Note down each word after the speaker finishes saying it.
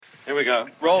Here we go.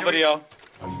 Roll video.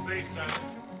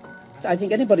 I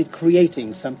think anybody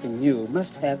creating something new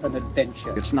must have an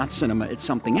adventure. It's not cinema, it's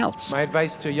something else. My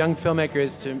advice to a young filmmaker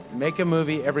is to make a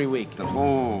movie every week. The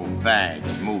whole bag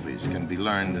of movies can be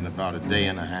learned in about a day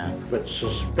and a half. But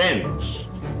suspense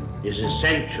is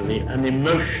essentially an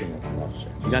emotional process.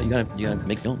 You gotta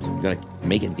make films. You gotta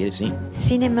make it and get it seen.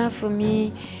 Cinema for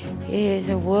me is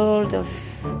a world of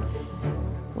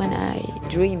when I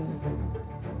dream.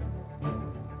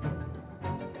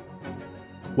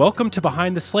 Welcome to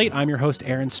Behind the Slate. I'm your host,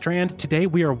 Aaron Strand. Today,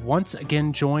 we are once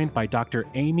again joined by Dr.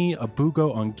 Amy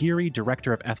Abugo Ongiri,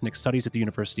 Director of Ethnic Studies at the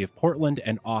University of Portland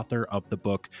and author of the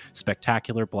book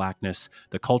Spectacular Blackness,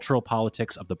 The Cultural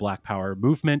Politics of the Black Power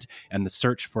Movement and the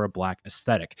Search for a Black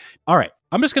Aesthetic. All right,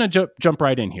 I'm just going to jump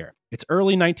right in here. It's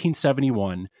early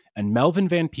 1971, and Melvin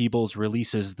Van Peebles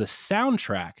releases the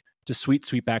soundtrack to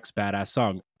Sweetback's Badass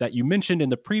Song that you mentioned in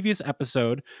the previous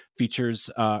episode. Features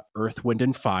Earth, Wind,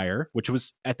 and Fire, which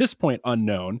was at this point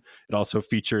unknown. It also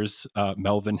features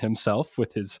Melvin himself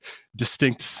with his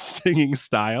distinct singing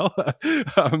style.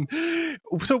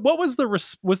 So what was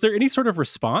was there any sort of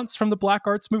response from the Black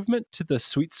Arts movement to the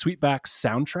Sweetback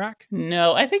soundtrack?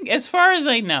 No, I think as far as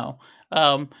I know,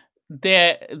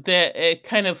 that it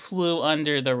kind of flew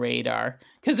under the radar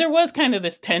because there was kind of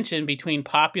this tension between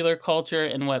popular culture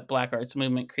and what Black Arts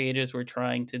Movement creators were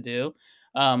trying to do.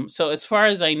 So as far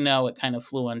as I know, it kind of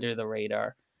flew under the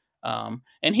radar.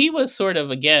 And he was sort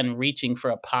of, again, reaching for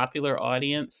a popular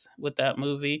audience with that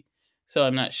movie. So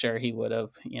I'm not sure he would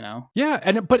have,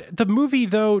 Yeah, but the movie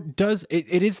though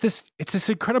it's this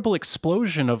incredible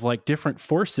explosion of like different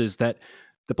forces that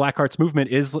the Black Arts Movement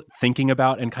is thinking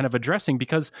about and kind of addressing,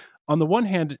 because on the one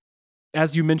hand,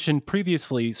 as you mentioned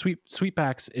previously,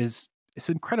 Sweetback's is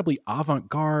incredibly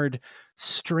avant-garde,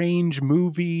 strange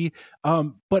movie,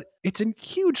 but it's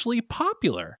hugely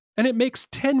popular, and it makes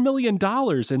 $10 million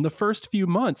in the first few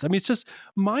months. I mean, it's just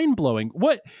mind-blowing.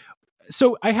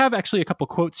 So I have actually a couple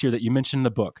quotes here that you mentioned in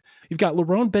the book. You've got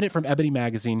Lerone Bennett from Ebony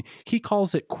Magazine. He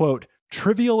calls it, quote,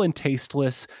 trivial and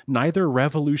tasteless, neither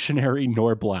revolutionary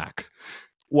nor black.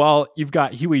 While you've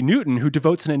got Huey Newton, who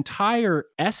devotes an entire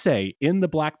essay in the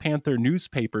Black Panther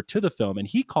newspaper to the film, and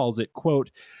he calls it,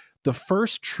 quote, the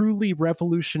first truly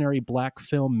revolutionary black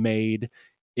film made.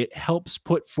 It helps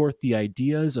put forth the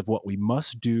ideas of what we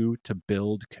must do to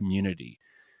build community.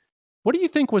 What do you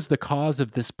think was the cause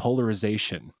of this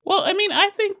polarization? Well, I mean,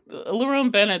 I think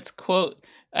Lerone Bennett's quote,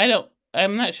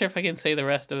 I'm not sure if I can say the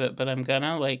rest of it, but I'm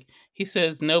gonna. He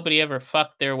says, nobody ever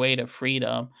fucked their way to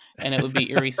freedom, and it would be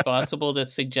irresponsible to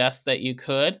suggest that you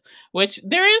could, which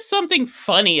there is something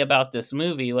funny about this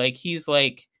movie.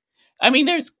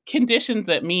 There's conditions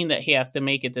that mean that he has to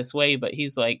make it this way, but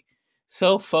he's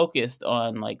so focused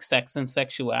on sex and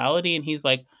sexuality, and he's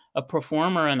a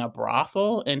performer in a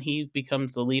brothel, and he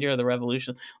becomes the leader of the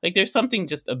revolution. There's something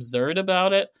just absurd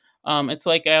about it. It's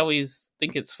I always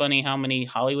think it's funny how many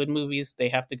Hollywood movies they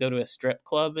have to go to a strip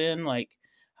club in.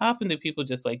 How often do people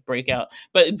just break out?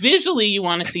 But visually, you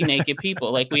want to see naked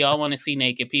people. We all want to see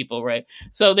naked people, right?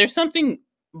 So there's something,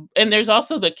 and there's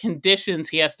also the conditions.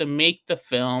 He has to make the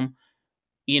film,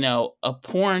 a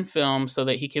porn film, so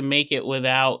that he can make it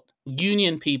without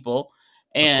union people.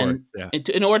 And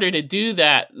in order to do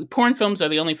that, porn films are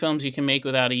the only films you can make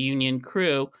without a union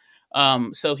crew.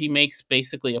 So he makes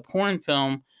basically a porn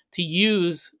film to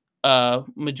use a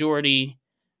majority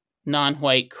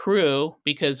non-white crew,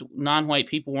 because non-white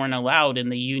people weren't allowed in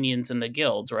the unions and the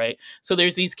guilds, right? So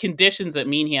there's these conditions that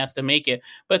mean he has to make it.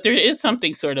 But there is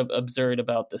something sort of absurd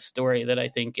about the story that I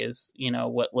think is,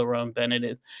 what Lerone Bennett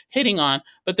is hitting on.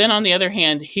 But then on the other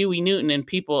hand, Huey Newton and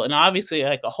people, and obviously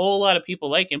a whole lot of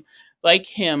people like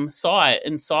him saw it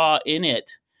and saw in it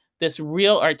this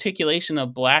real articulation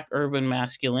of Black urban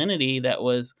masculinity that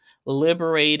was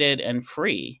liberated and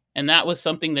free. And that was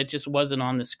something that just wasn't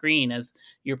on the screen, as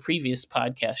your previous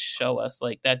podcasts show us.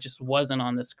 That just wasn't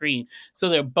on the screen.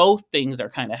 So both things are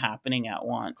kind of happening at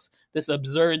once. This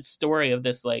absurd story of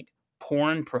this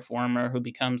porn performer who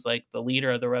becomes the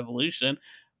leader of the revolution.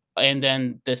 And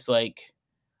then this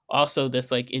also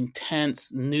this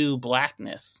intense new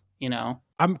blackness,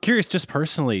 I'm curious, just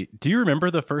personally, do you remember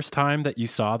the first time that you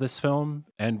saw this film,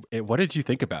 and what did you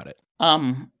think about it?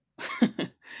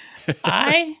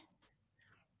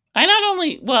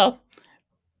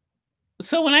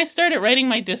 So when I started writing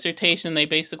my dissertation, they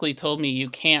basically told me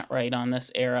you can't write on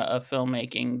this era of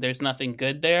filmmaking. There's nothing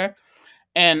good there.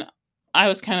 And I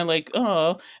was kind of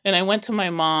oh, and I went to my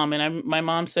mom, and my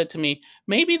mom said to me,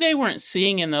 maybe they weren't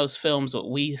seeing in those films what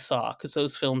we saw, because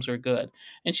those films were good.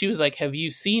 And she was like, have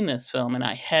you seen this film? And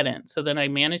I hadn't. So then I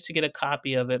managed to get a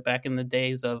copy of it back in the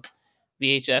days of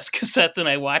VHS cassettes and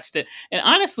I watched it. And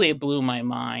honestly, it blew my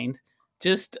mind.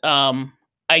 Just,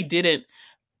 I didn't,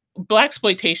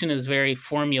 blaxploitation is very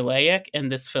formulaic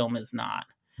and this film is not.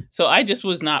 So I just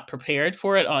was not prepared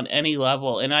for it on any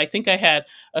level. And I think I had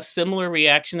a similar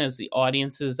reaction as the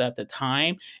audiences at the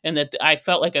time, and that I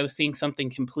felt like I was seeing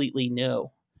something completely new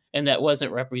and that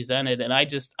wasn't represented. And I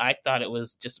thought it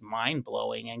was just mind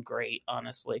blowing and great,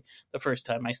 honestly, the first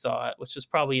time I saw it, which was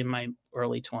probably in my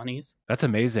early 20s. That's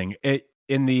amazing.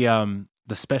 In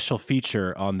the special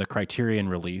feature on the Criterion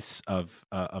release of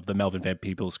the Melvin Van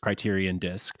Peebles Criterion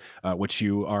disc, which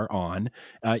you are on,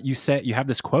 you have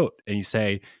this quote, and you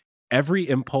say, "Every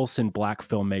impulse in Black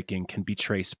filmmaking can be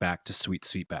traced back to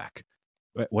Sweetback."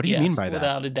 What do you mean by that?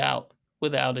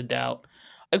 Without a doubt.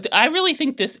 I really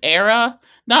think this era,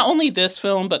 not only this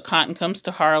film, but Cotton Comes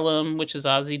to Harlem, which is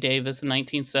Ossie Davis in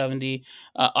 1970,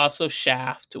 also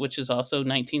Shaft, which is also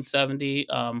 1970,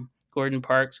 Gordon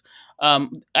Parks.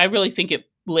 I really think it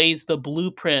lays the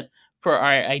blueprint for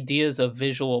our ideas of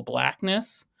visual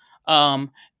Blackness.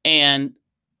 And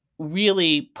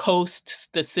really post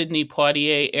the Sidney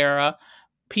Poitier era,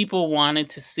 people wanted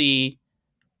to see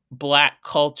Black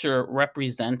culture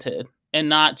represented, and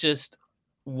not just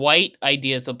white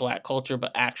ideas of Black culture,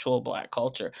 but actual Black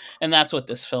culture. And that's what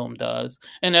this film does.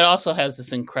 And it also has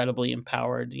this incredibly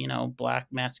empowered, Black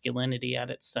masculinity at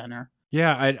its center.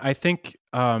 Yeah, I think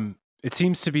it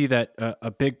seems to be that a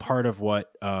big part of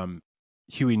what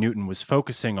Huey Newton was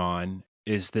focusing on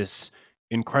is this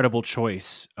incredible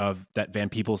choice that Van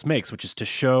Peebles makes, which is to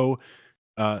show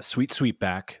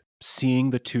Sweetback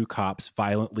seeing the two cops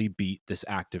violently beat this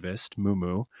activist,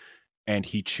 Moo, and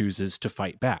he chooses to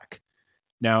fight back.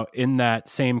 Now, in that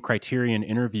same Criterion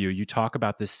interview, you talk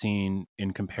about this scene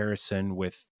in comparison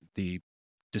with the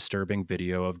disturbing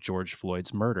video of George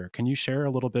Floyd's murder. Can you share a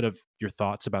little bit of your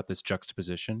thoughts about this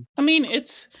juxtaposition? I mean,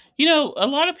 it's, a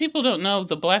lot of people don't know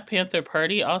the Black Panther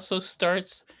Party also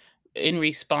starts in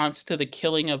response to the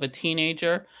killing of a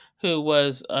teenager who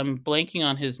was, I'm blanking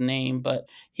on his name, but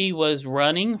he was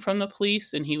running from the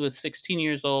police and he was 16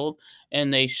 years old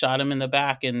and they shot him in the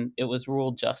back and it was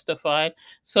ruled justified.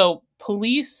 So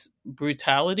police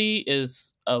brutality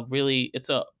is a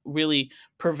really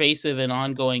pervasive and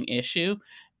ongoing issue.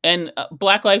 And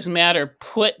Black Lives Matter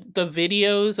put the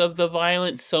videos of the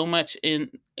violence so much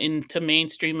into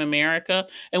mainstream America,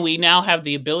 and we now have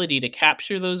the ability to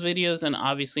capture those videos, and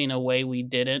obviously in a way we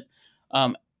didn't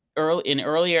in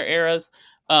earlier eras.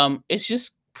 It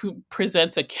just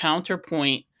presents a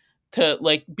counterpoint to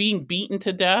like being beaten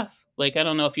to death. Like, I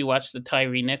don't know if you watched the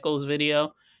Tyree Nichols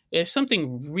video. There's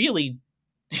something really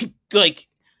like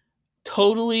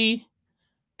totally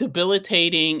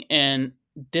debilitating and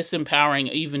disempowering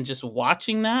even just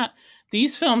watching that.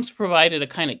 These films provided a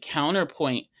kind of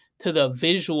counterpoint to the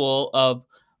visual of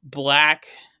Black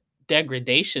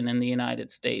degradation in the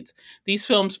United States. These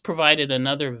films provided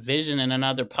another vision and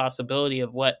another possibility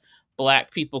of what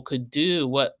Black people could do,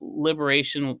 what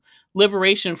liberation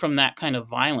from that kind of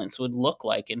violence would look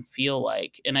like and feel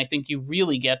like. And I think you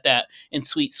really get that in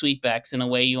Sweetbacks in a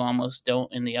way you almost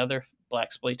don't in the other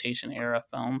Blaxploitation era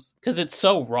films, because it's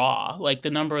so raw. Like,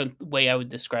 the number way I would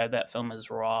describe that film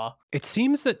is raw. It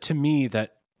seems that to me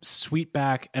that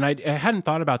Sweetback, and I hadn't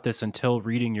thought about this until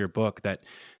reading your book, that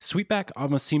Sweetback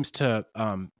almost seems to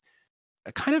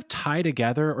kind of tie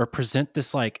together or present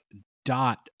this like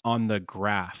dot on the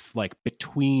graph, like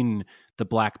between the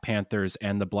Black Panthers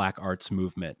and the Black arts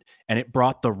movement. And it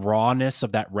brought the rawness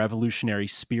of that revolutionary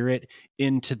spirit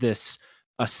into this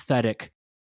aesthetic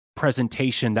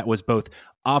presentation that was both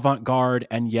avant-garde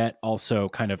and yet also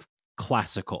kind of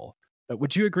classical.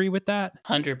 Would you agree with that?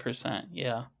 100%.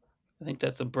 Yeah. I think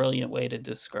that's a brilliant way to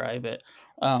describe it.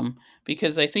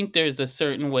 Because I think there's a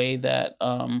certain way that,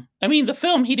 the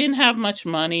film, he didn't have much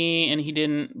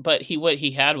money but what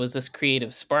he had was this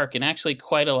creative spark and actually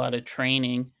quite a lot of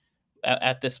training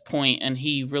at this point. And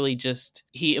he really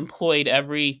he employed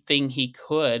everything he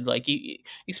could, like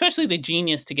especially the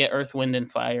genius to get Earth, Wind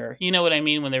and Fire. You know what I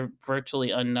mean? When they're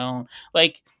virtually unknown,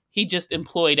 like he just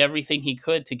employed everything he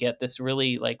could to get this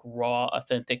really like raw,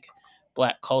 authentic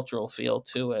Black cultural feel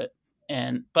to it.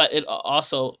 But it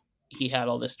also, he had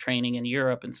all this training in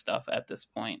Europe and stuff at this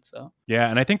point. So yeah,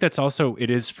 and I think that's also, it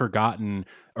is forgotten,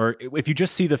 or if you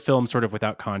just see the film sort of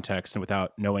without context and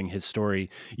without knowing his story,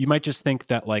 you might just think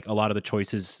that like a lot of the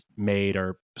choices made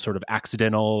are sort of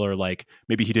accidental, or like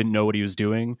maybe he didn't know what he was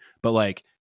doing. But like,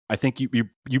 I think you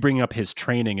bringing up his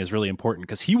training is really important,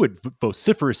 because he would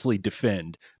vociferously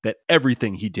defend that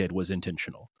everything he did was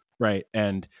intentional, right?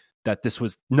 And that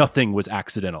nothing was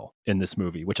accidental in this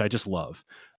movie, which I just love.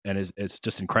 and it's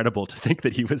just incredible to think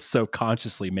that he was so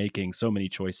consciously making so many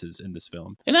choices in this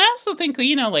film. And I also think,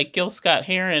 like Gil Scott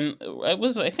Heron, it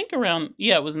was, I think around,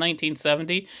 it was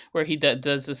 1970, where he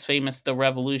does this famous, "The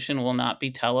revolution will not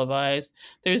be televised."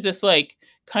 There's this like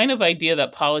kind of idea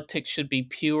that politics should be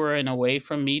pure and away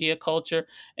from media culture.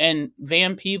 And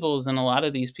Van Peebles and a lot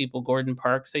of these people, Gordon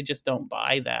Parks, they just don't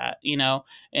buy that,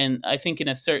 And I think in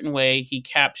a certain way, he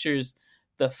captures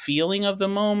the feeling of the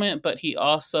moment, but he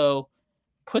also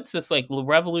puts this like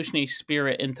revolutionary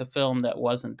spirit into film that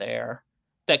wasn't there,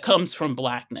 that comes from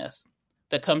blackness,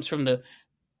 that comes from the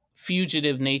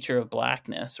fugitive nature of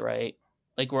blackness, right?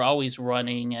 Like we're always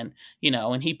running, and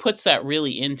and he puts that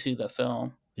really into the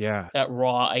film. Yeah. That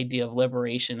raw idea of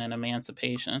liberation and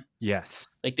emancipation. Yes.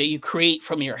 Like that you create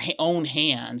from your own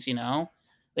hands,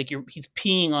 like he's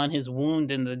peeing on his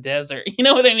wound in the desert. You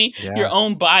know what I mean? Yeah. Your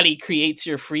own body creates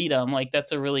your freedom. Like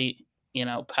that's a really,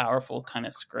 powerful kind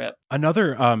of script.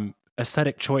 Another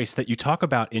aesthetic choice that you talk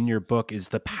about in your book is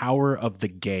the power of the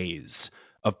gaze,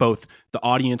 of both the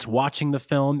audience watching the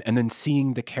film and then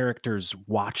seeing the characters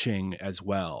watching as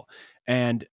well.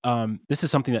 And this is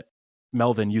something that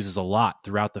Melvin uses a lot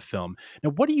throughout the film.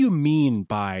 Now, what do you mean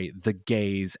by the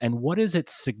gaze, and what is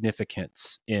its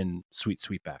significance in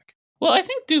Sweetback? Well, I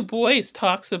think Du Bois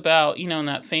talks about, in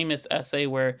that famous essay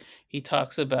where he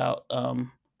talks about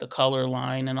the color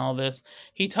line and all this,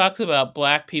 he talks about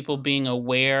Black people being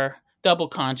aware, double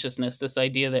consciousness, this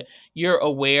idea that you're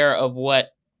aware of what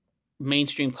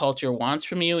mainstream culture wants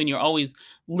from you, and you're always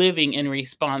living in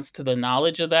response to the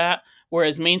knowledge of that,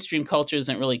 whereas mainstream culture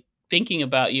isn't really thinking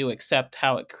about you except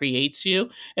how it creates you.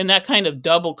 And that kind of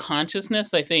double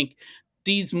consciousness, I think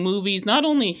these movies, not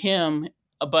only him,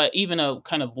 but even a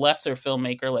kind of lesser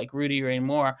filmmaker like Rudy Ray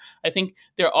Moore, I think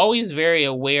they're always very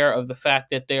aware of the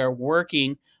fact that they're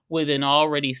working with an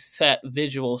already set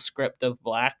visual script of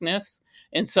Blackness.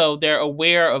 And so they're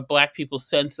aware of Black people's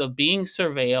sense of being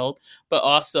surveilled, but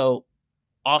also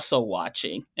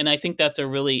watching. And I think that's a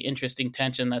really interesting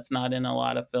tension that's not in a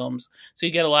lot of films. So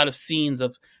you get a lot of scenes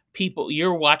of people,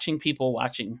 you're watching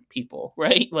people,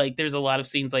 right? Like there's a lot of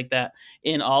scenes like that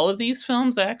in all of these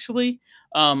films, actually.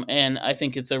 And I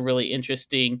think it's a really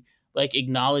interesting like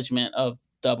acknowledgement of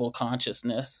double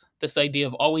consciousness, this idea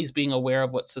of always being aware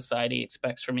of what society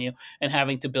expects from you and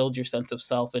having to build your sense of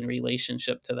self in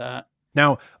relationship to that.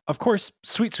 Now, of course,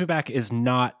 Sweetback is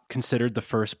not considered the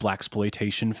first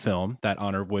blaxploitation film. That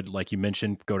honor would, like you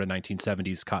mentioned, go to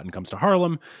 1970s Cotton Comes to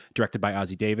Harlem, directed by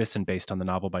Ossie Davis and based on the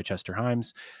novel by Chester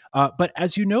Himes. But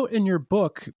as you note in your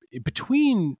book,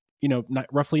 between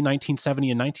roughly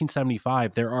 1970 and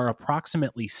 1975, there are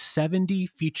approximately 70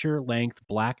 feature-length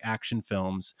Black action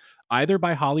films, either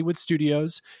by Hollywood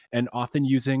studios and often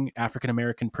using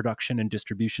African-American production and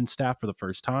distribution staff for the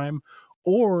first time,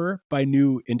 or by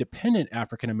new independent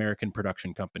African-American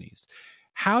production companies.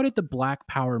 How did the Black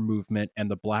Power movement and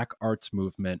the Black arts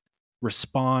movement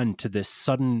respond to this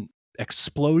sudden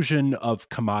explosion of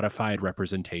commodified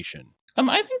representation?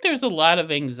 I think there's a lot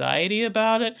of anxiety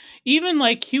about it. Even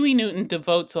like Huey Newton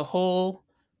devotes a whole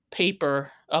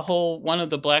one of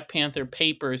the Black Panther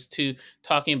papers to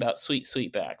talking about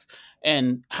Sweetbacks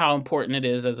and how important it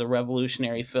is as a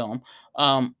revolutionary film.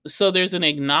 So there's an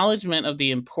acknowledgement of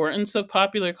the importance of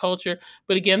popular culture,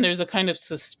 but again, there's a kind of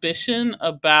suspicion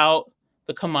about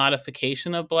the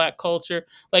commodification of Black culture,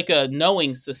 like a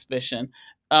knowing suspicion.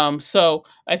 So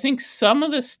I think some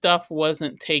of the stuff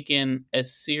wasn't taken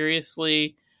as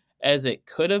seriously as it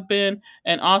could have been.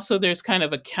 And also there's kind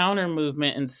of a counter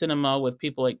movement in cinema with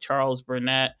people like Charles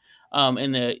Burnett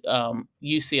and the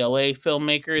UCLA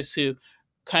filmmakers who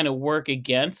kind of work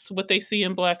against what they see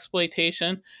in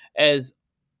blaxploitation as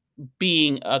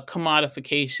being a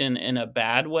commodification in a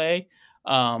bad way.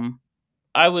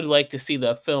 I would like to see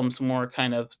the films more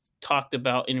kind of talked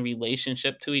about in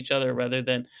relationship to each other rather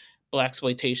than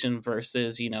blaxploitation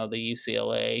versus, the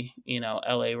UCLA,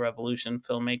 LA Revolution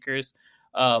filmmakers.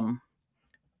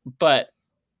 But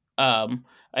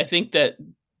I think that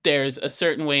there's a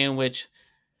certain way in which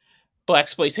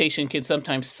blaxploitation can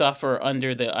sometimes suffer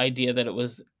under the idea that it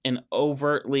was an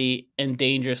overtly and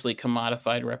dangerously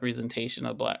commodified representation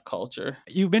of Black culture.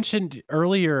 You mentioned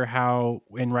earlier how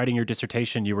in writing your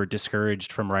dissertation, you were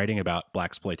discouraged from writing about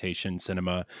blaxploitation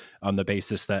cinema on the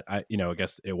basis that I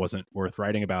guess it wasn't worth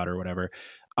writing about or whatever.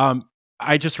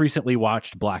 I just recently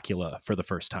watched Blackula for the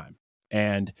first time,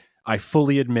 and I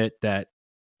fully admit that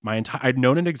I'd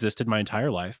known it existed my entire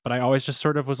life, but I always just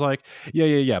sort of was like,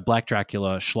 yeah, Black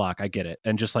Dracula, schlock, I get it.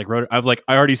 And just like wrote it,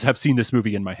 I already have seen this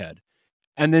movie in my head.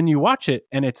 And then you watch it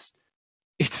and it's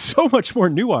it's so much more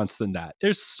nuanced than that.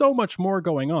 There's so much more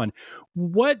going on.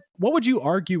 What would you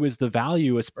argue is the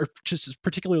value, just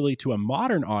particularly to a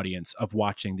modern audience, of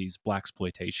watching these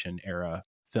blaxploitation era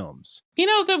films?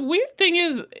 The weird thing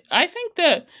is, I think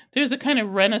that there's a kind of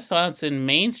renaissance in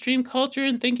mainstream culture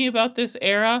in thinking about this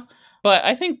era. But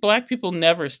I think Black people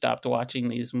never stopped watching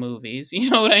these movies. You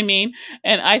know what I mean?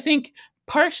 And I think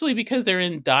partially because they're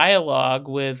in dialogue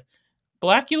with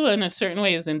Blackula, in a certain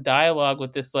way, is in dialogue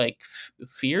with this like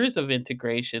fears of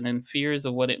integration and fears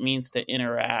of what it means to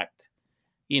interact,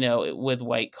 with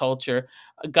white culture.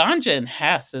 Ganja and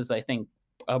Hess is, I think,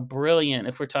 a brilliant,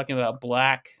 if we're talking about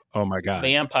Black oh my god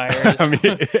vampires. I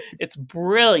mean, it's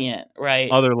brilliant,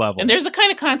 right? Other level. And there's a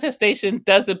kind of contestation,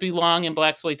 does it belong in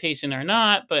blaxploitation or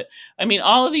not? But I mean,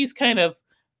 all of these kind of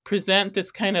present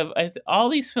this kind of all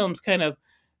these films kind of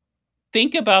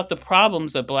think about the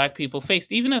problems that Black people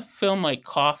faced. Even a film like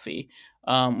Coffee,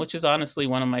 which is honestly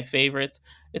one of my favorites,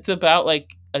 it's about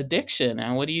like addiction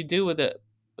and what do you do with it,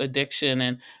 addiction,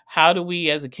 and how do we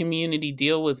as a community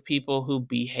deal with people who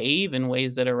behave in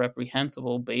ways that are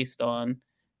reprehensible based on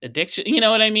addiction. You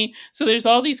know what I mean? So there's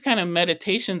all these kind of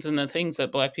meditations and the things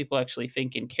that Black people actually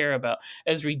think and care about.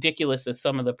 As ridiculous as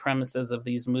some of the premises of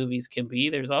these movies can be,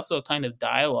 there's also a kind of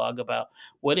dialogue about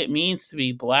what it means to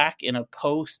be Black in a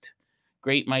post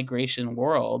Great Migration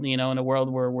world, in a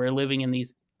world where we're living in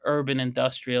these urban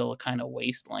industrial kind of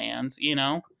wastelands,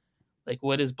 like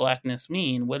what does Blackness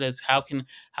mean? How can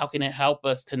it help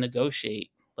us to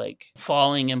negotiate like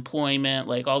falling employment,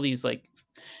 like all these like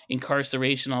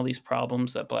incarceration, all these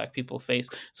problems that Black people face?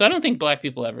 So I don't think Black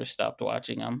people ever stopped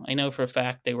watching them. I know for a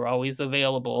fact they were always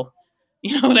available.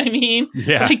 You know what I mean?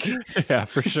 Yeah, like, yeah,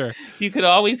 for sure. You could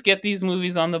always get these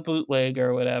movies on the bootleg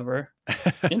or whatever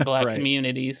in Black right.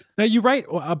 communities. Now you write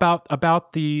about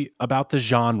the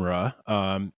genre.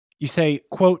 You say,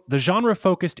 quote, "The genre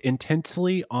focused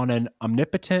intensely on an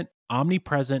omnipotent,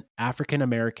 omnipresent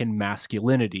African-American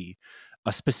masculinity,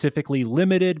 a specifically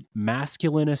limited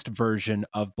masculinist version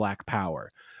of Black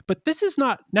power. But this is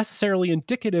not necessarily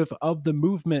indicative of the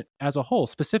movement as a whole,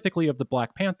 specifically of the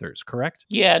Black Panthers, correct?"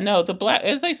 Yeah, no,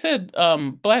 as I said,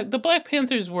 the Black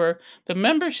Panthers the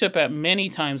membership at many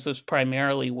times was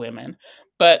primarily women.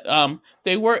 But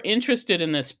they were interested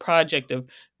in this project of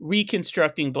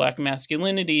reconstructing Black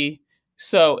masculinity.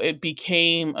 So it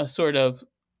became a sort of,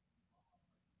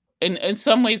 in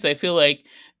some ways, I feel like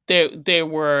they're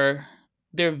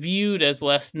viewed as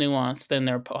less nuanced than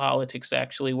their politics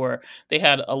actually were. They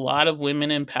had a lot of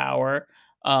women in power,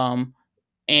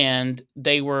 and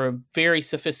they were very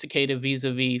sophisticated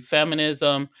vis-a-vis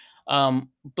feminism.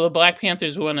 The Black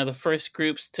Panthers were one of the first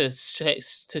groups to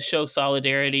show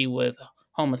solidarity with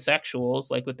homosexuals,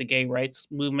 like with the gay rights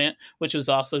movement, which was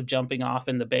also jumping off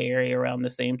in the Bay Area around the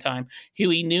same time.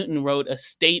 Huey Newton wrote a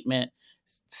statement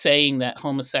saying that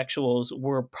homosexuals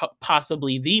were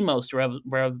possibly the most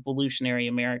revolutionary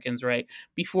Americans, right?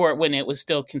 Before, when it was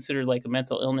still considered like a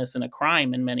mental illness and a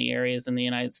crime in many areas in the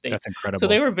United States. That's incredible. So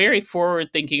they were very forward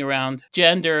thinking around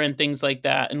gender and things like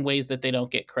that in ways that they don't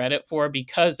get credit for,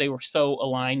 because they were so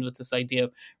aligned with this idea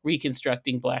of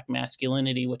reconstructing Black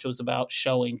masculinity, which was about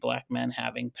showing Black men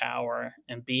having power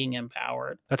and being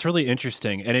empowered. That's really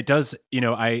interesting. And it does,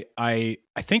 I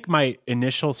think my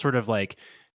initial sort of like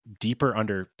deeper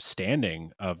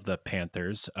understanding of the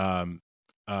Panthers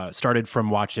started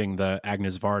from watching the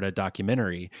Agnes Varda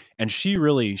documentary, and she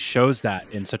really shows that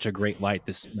in such a great light,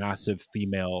 this massive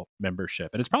female membership,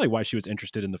 and it's probably why she was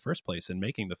interested in the first place in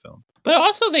making the film. But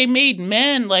also they made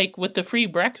men, like with the free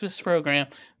breakfast program,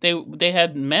 they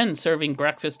had men serving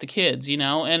breakfast to kids,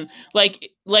 and like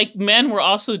men were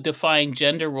also defying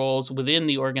gender roles within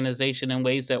the organization in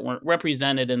ways that weren't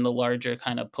represented in the larger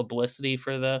kind of publicity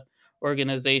for the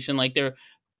organization. Like they're,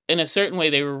 in a certain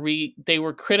way, they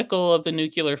were critical of the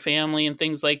nuclear family and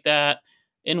things like that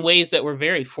in ways that were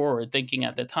very forward thinking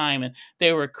at the time, and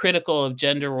they were critical of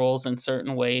gender roles in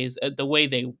certain ways, the way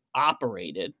they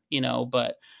operated,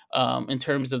 but in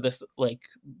terms of this like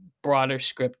broader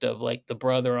script of like the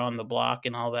brother on the block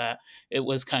and all that, it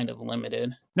was kind of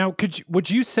limited. Now,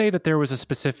 would you say that there was a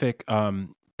specific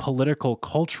political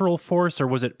cultural force, or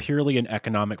was it purely an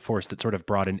economic force that sort of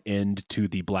brought an end to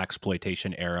the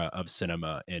blaxploitation era of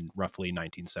cinema in roughly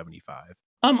 1975?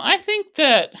 I think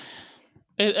that,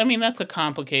 I mean, that's a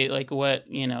complicated, like what,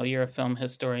 you're a film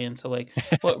historian, so like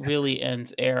what really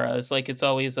ends eras, like it's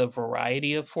always a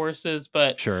variety of forces,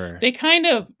 but sure, they kind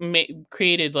of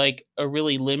created like a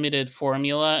really limited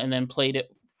formula and then played it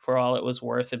for all it was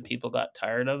worth, and people got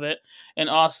tired of it. And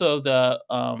also the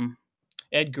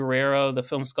Ed Guerrero, the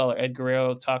film scholar Ed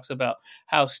Guerrero, talks about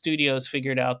how studios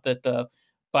figured out that the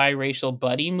biracial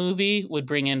buddy movie would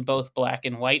bring in both black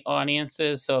and white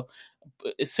audiences. So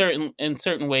in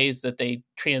certain ways that they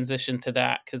transition to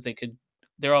that, because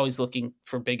they're always looking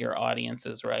for bigger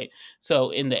audiences, right? So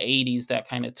in the 80s, that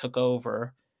kind of took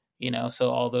over,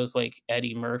 so all those like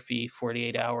Eddie Murphy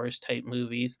 48 Hours type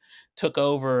movies took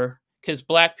over, because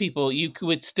black people, you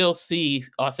would still see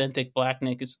authentic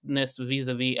blackness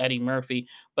vis-a-vis Eddie Murphy,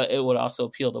 but it would also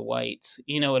appeal to whites.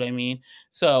 You know what I mean?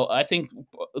 So I think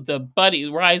the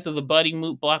rise of the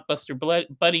blockbuster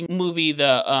buddy movie,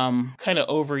 the kind of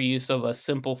overuse of a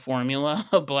simple formula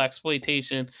of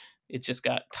blaxploitation, it just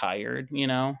got tired,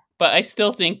 But I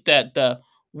still think that the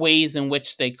ways in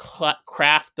which they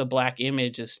craft the black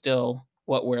image is still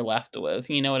what we're left with.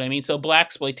 You know what I mean? So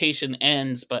blaxploitation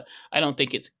ends, but I don't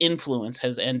think its influence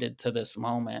has ended to this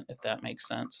moment, if that makes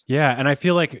sense. Yeah, and I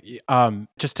feel like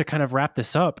just to kind of wrap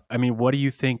this up, I mean, what do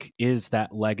you think is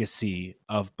that legacy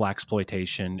of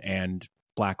blaxploitation and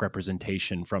black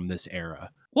representation from this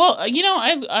era? Well,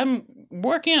 I'm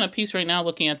working on a piece right now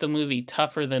looking at the movie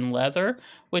Tougher Than Leather,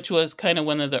 which was kind of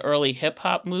one of the early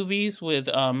hip-hop movies with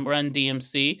Run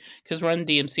DMC, because Run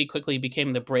DMC quickly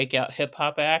became the breakout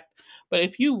hip-hop act. But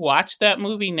if you watch that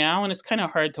movie now, and it's kind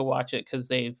of hard to watch it because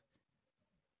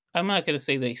I'm not going to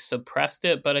say they suppressed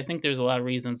it, but I think there's a lot of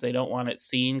reasons they don't want it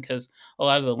seen, because a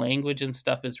lot of the language and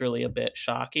stuff is really a bit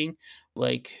shocking.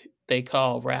 Like, they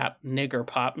call rap nigger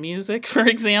pop music, for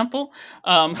example,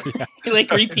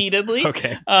 like repeatedly.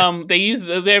 Okay.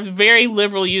 They're very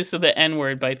liberal use of the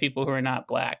N-word by people who are not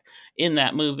black in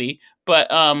that movie. But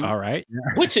all right,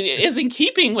 which is in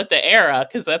keeping with the era,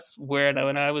 because that's where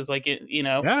when I was like,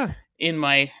 in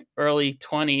my early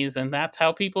 20s, and that's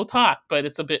how people talk, but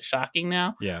it's a bit shocking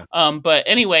now. Yeah. But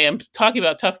anyway, I'm talking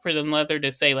about Tougher Than Leather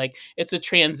to say, like, it's a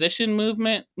transition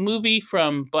movie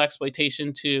from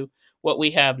blaxploitation to what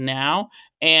we have now.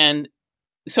 And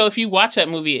so if you watch that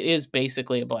movie, it is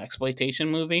basically a blaxploitation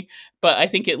movie, but I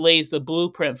think it lays the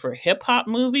blueprint for hip hop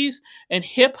movies. And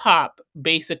hip hop,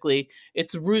 basically,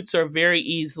 its roots are very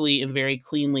easily and very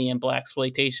cleanly in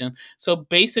blaxploitation. So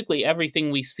basically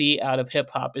everything we see out of hip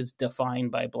hop is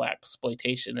defined by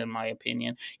blaxploitation, in my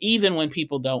opinion, even when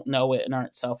people don't know it and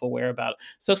aren't self-aware about it.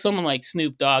 So someone like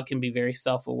Snoop Dogg can be very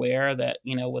self-aware that,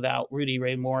 without Rudy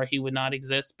Ray Moore, he would not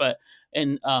exist. But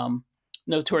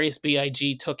Notorious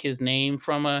B.I.G. took his name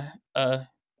from a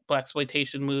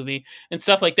blaxploitation movie and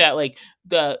stuff like that. Like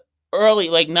the early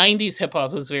 90s hip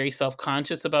hop was very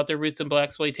self-conscious about their roots in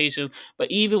blaxploitation, but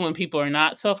even when people are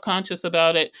not self-conscious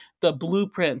about it, the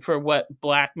blueprint for what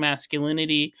black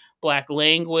masculinity, black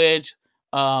language,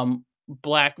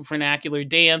 black vernacular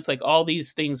dance, like all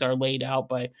these things are laid out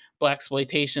by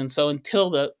blaxploitation. So until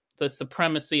the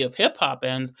supremacy of hip hop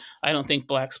ends, I don't think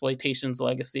blaxploitation's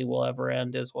legacy will ever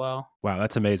end as well. Wow,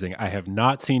 that's amazing. I have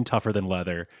not seen Tougher Than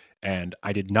Leather, and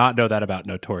I did not know that about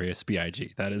Notorious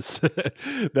B.I.G. That is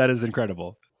that is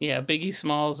incredible. Yeah, Biggie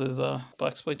Smalls is a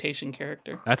blaxploitation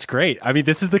character. That's great. I mean,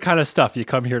 this is the kind of stuff you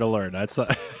come here to learn. That's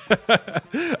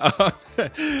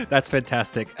that's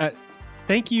fantastic.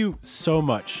 Thank you so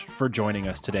much for joining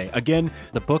us today. Again,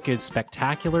 the book is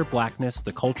Spectacular Blackness,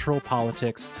 The Cultural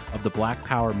Politics of the Black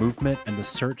Power Movement and the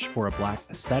Search for a Black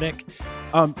Aesthetic.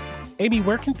 Amy,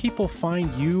 where can people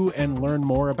find you and learn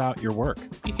more about your work?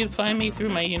 You can find me through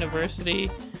my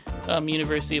university.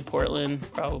 University of Portland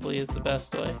probably is the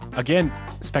best way. Again,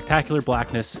 Spectacular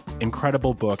Blackness,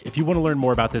 incredible book. If you want to learn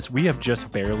more about this, we have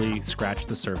just barely scratched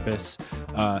the surface.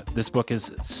 This book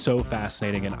is so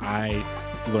fascinating, and I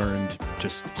learned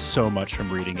just so much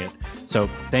from reading it. So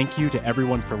thank you to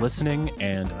everyone for listening,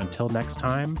 and until next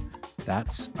time,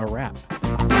 that's a wrap.